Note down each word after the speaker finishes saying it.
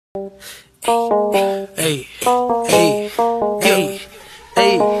Hey, hey, hey,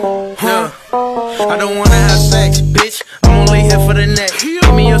 hey, yeah. I don't wanna have sex, bitch. I'm only here for the neck.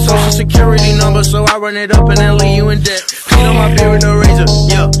 Give me your social security number so I run it up and then leave you in debt. Clean on my beard with a razor,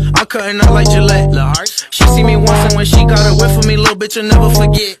 yeah. I'm cutting up like Gillette. She see me once and when she got a whiff of me, little bitch, you'll never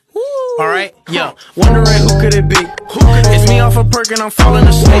forget. Alright, yeah. Wondering who could it be? It's me off a perk and I'm falling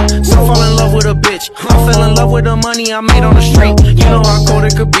asleep. So fall in love with a bitch. I fell in love with the money I made on the street. You know how cold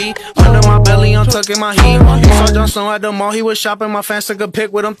it could be. Under my belly, I'm tucking my heat. He saw Johnson at the mall, he was shopping. My fans took a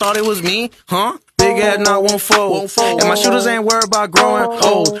pic with him, thought it was me. Huh? Big head, not won't fold. And my shooters ain't worried about growing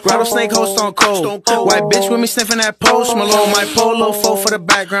old. Rattlesnake host on cold. White bitch with me sniffing that post. Malone, my polo, foe for the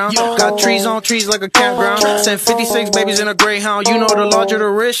background. Got trees on trees like a campground. Sent 56 babies in a Greyhound. You know the larger the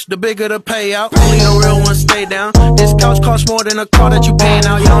rich, the bigger the payout. Only the real ones stay down. This couch costs more than a car that you paying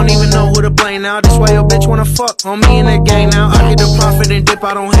out. Y'all don't even know who to blame now. This way your bitch wanna fuck on me in the gang now. I get the profit and dip,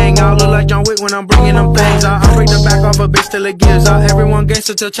 I don't hang out. Look like John Wick when I'm bringing them things out. I break the back off a bitch till it gives out. Everyone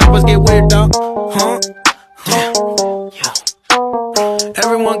gangster till choppers get weird out. Huh?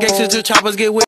 Everyone gangsters till choppers get weird.